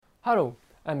Hello,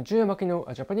 I'm Junya Makino,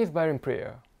 a Japanese violin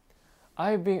player.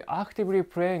 I've been actively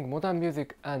playing modern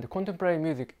music and contemporary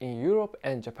music in Europe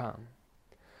and Japan.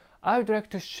 I'd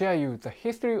like to share you the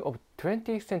history of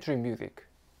 20th century music.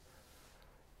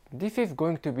 This is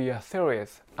going to be a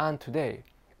series, and today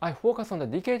I focus on the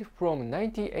decade from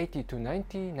 1980 to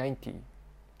 1990.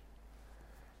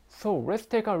 So let's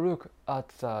take a look at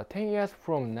the 10 years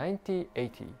from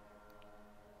 1980.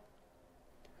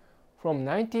 From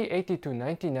 1980 to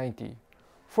 1990,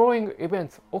 following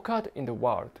events occurred in the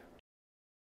world.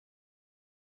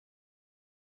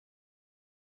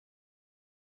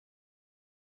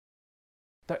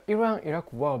 The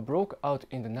Iran-Iraq War broke out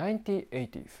in the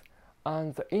 1980s,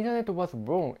 and the internet was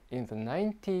born in the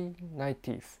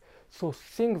 1990s, so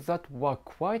things that were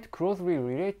quite closely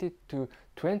related to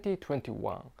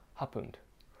 2021 happened.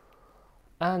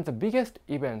 And the biggest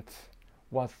event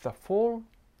was the fall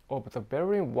of the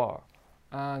Berlin Wall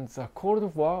and the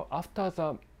Cold War after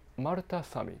the Malta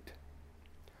Summit.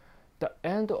 The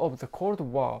end of the Cold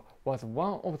War was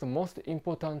one of the most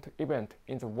important events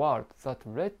in the world that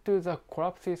led to the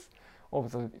collapse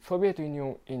of the Soviet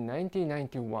Union in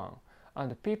 1991,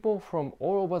 and people from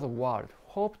all over the world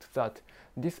hoped that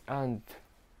this end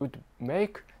would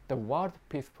make the world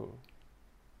peaceful.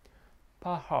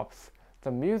 Perhaps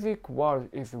the music world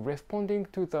is responding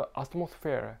to the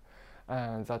atmosphere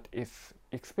that is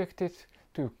expected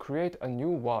to create a new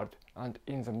world, and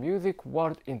in the music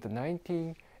world in the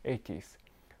 1980s,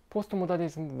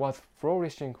 postmodernism was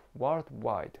flourishing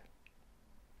worldwide.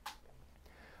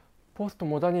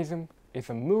 Postmodernism is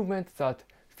a movement that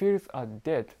fills a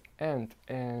dead end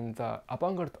in the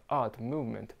avant-garde art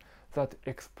movement that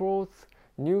explores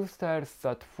new styles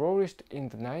that flourished in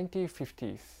the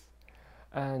 1950s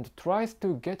and tries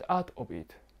to get out of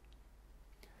it.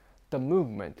 The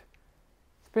movement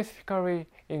specifically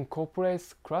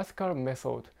incorporates classical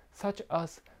methods such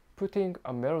as putting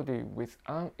a melody with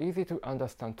an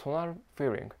easy-to-understand tonal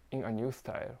feeling in a new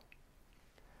style.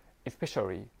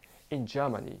 Especially in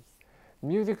Germany,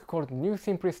 music called New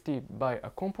Simplicity by a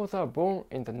composer born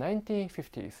in the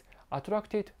 1950s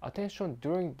attracted attention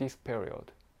during this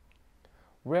period,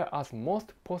 whereas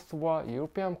most post-war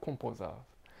European composers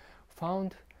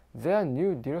found their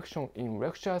new direction in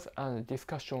lectures and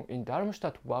discussion in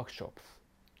Darmstadt workshops.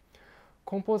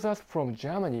 Composers from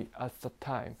Germany at the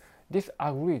time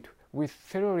disagreed with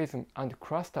serialism and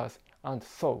clusters and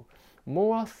saw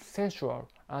more sensual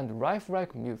and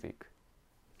lifelike music.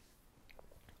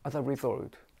 As a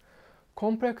result,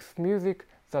 complex music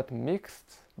that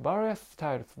mixed various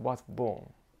styles was born.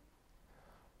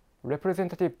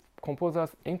 Representative composers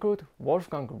include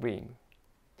Wolfgang Riem,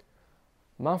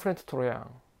 Manfred Troyan,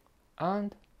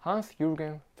 and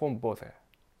Hans-Jürgen von Bose.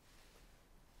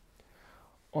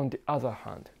 On the other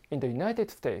hand, in the United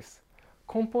States,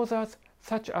 composers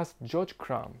such as George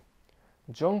Crumb,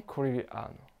 John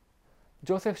Corigliano,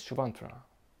 Joseph Schumpeter,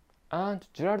 and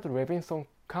Gerald Levinson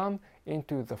come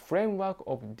into the framework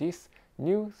of this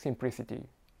new simplicity.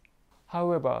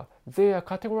 However, they are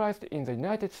categorized in the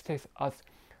United States as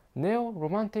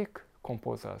neo-romantic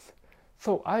composers,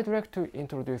 so I'd like to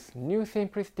introduce new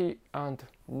simplicity and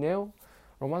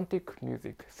neo-romantic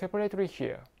music separately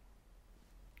here.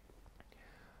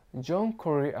 John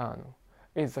Corigliano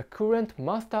is the current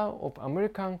master of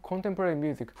American contemporary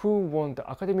music who won the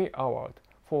Academy Award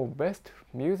for Best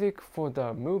Music for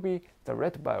the movie The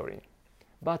Red Violin.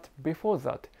 But before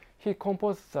that, he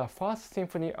composed the first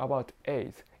symphony about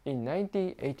AIDS in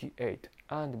 1988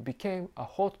 and became a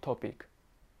hot topic.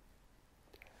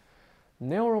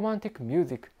 Neo-romantic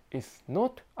music is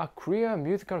not a clear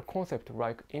musical concept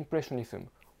like Impressionism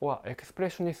or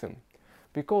Expressionism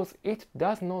because it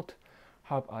does not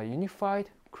have a unified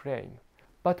claim,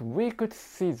 but we could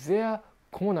see their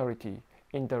commonality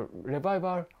in the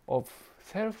revival of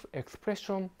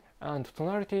self-expression and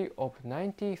tonality of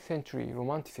 19th century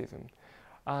Romanticism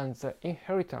and the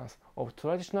inheritance of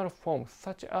traditional forms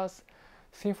such as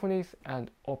symphonies and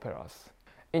operas.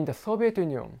 In the Soviet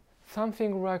Union,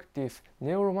 something like this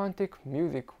neo-romantic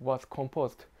music was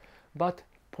composed, but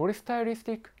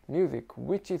polystylistic music,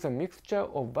 which is a mixture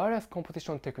of various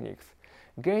composition techniques,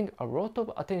 gained a lot of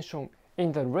attention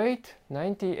in the late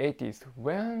 1980s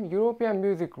when European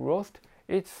music lost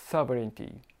its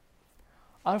sovereignty.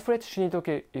 Alfred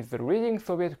Shinitoke is the leading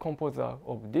Soviet composer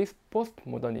of this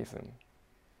postmodernism.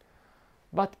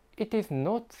 But it is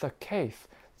not the case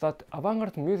that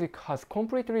avant-garde music has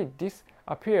completely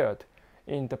disappeared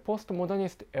in the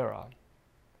postmodernist era.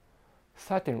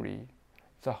 Certainly,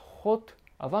 the hot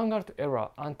avant-garde era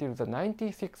until the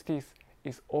 1960s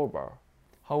is over.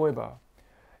 However,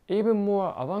 even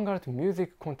more avant-garde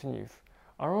music continues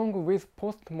along with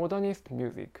postmodernist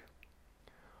music.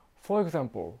 For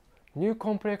example, New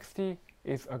Complexity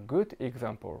is a good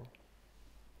example.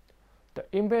 The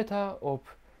inventor of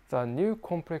the New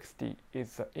Complexity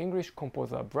is the English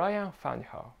composer Brian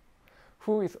Faniher,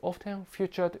 who is often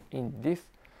featured in this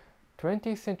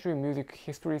 20th Century Music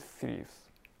History series.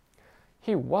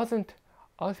 He wasn't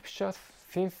auspicious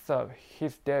since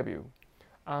his debut,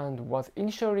 and was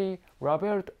initially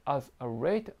labeled as a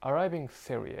late arriving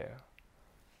serial.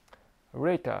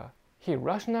 Later, he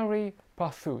rationally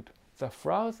pursued the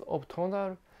flowers of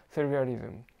tonal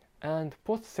serialism and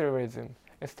post-serialism,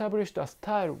 established a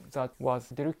style that was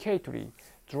delicately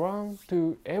drawn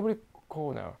to every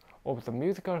corner of the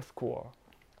musical score,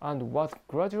 and was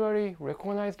gradually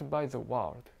recognized by the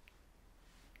world.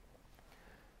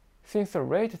 Since the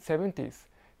late 70s,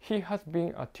 he has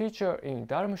been a teacher in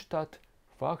Darmstadt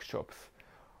workshops,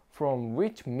 from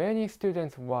which many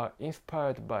students were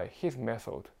inspired by his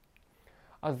method.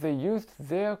 As they used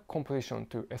their composition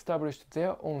to establish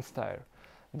their own style,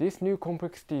 this New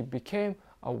Complexity became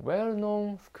a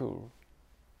well-known school.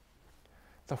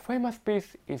 The famous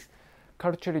piece is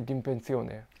Carceri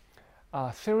d'Invenzione,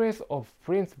 a series of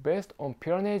prints based on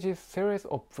Piranesi's series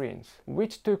of prints,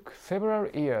 which took several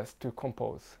years to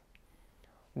compose.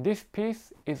 This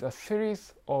piece is a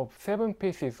series of 7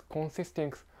 pieces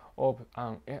consisting of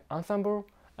an ensemble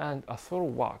and a solo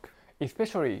work.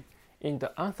 Especially in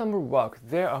the ensemble work,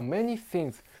 there are many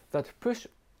things that push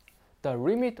the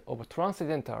limit of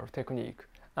transcendental technique,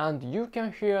 and you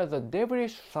can hear the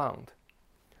devilish sound.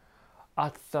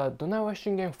 At the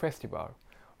Donaueschingen Festival,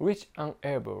 which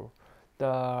enabled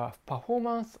the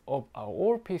performance of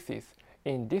all pieces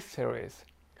in this series,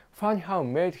 Faniher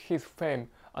made his fame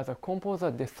as a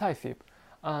composer decisive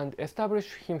and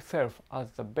established himself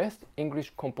as the best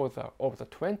English composer of the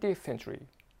 20th century.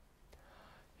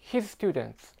 His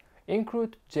students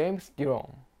include James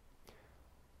Dillon,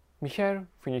 Michael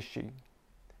Finisci,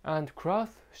 and Klaus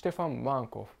Stefan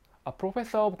Mankoff, a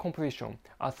professor of composition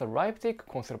at the Leipzig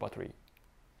Conservatory.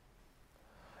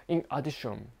 In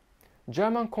addition,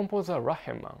 German composer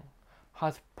Lachenmann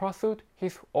has pursued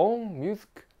his own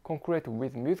music concrete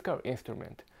with musical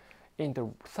instrument in the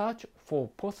search for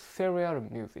post-serial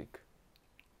music.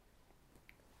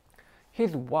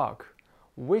 His work,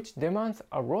 which demands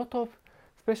a lot of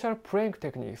special playing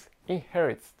techniques,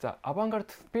 inherits the avant-garde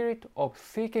spirit of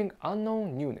seeking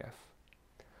unknown newness.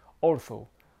 Also,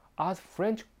 as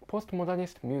French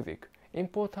postmodernist music,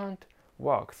 important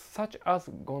works such as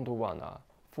Gondwana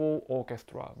for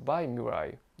orchestra by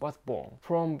Murray was born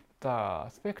from the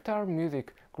spectral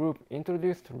music group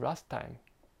introduced last time.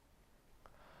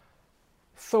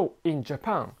 So in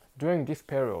Japan, during this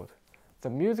period, the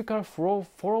musical flow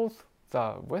follows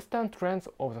the Western trends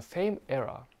of the same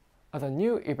era. As a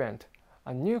new event,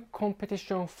 a new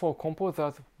competition for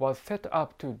composers was set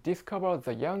up to discover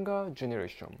the younger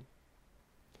generation.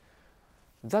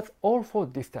 That's all for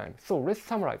this time, so let's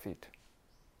summarize it.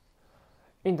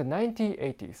 In the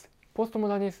 1980s,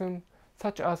 postmodernism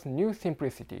such as New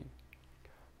Simplicity,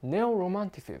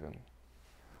 Neo-Romanticism,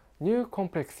 New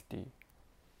Complexity,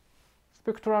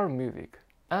 spectral music,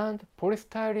 and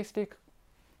polystylistic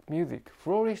music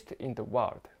flourished in the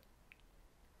world.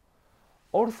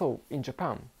 Also in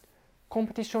Japan,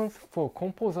 competitions for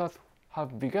composers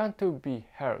have begun to be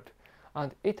held,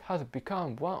 and it has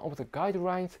become one of the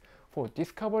guidelines for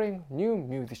discovering new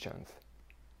musicians.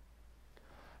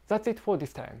 That's it for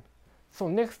this time. So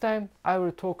next time I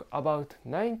will talk about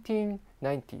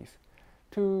 1990s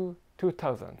to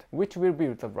 2000, which will be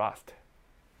the last.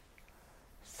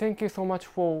 Thank you so much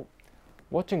for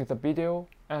watching the video,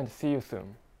 and see you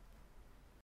soon.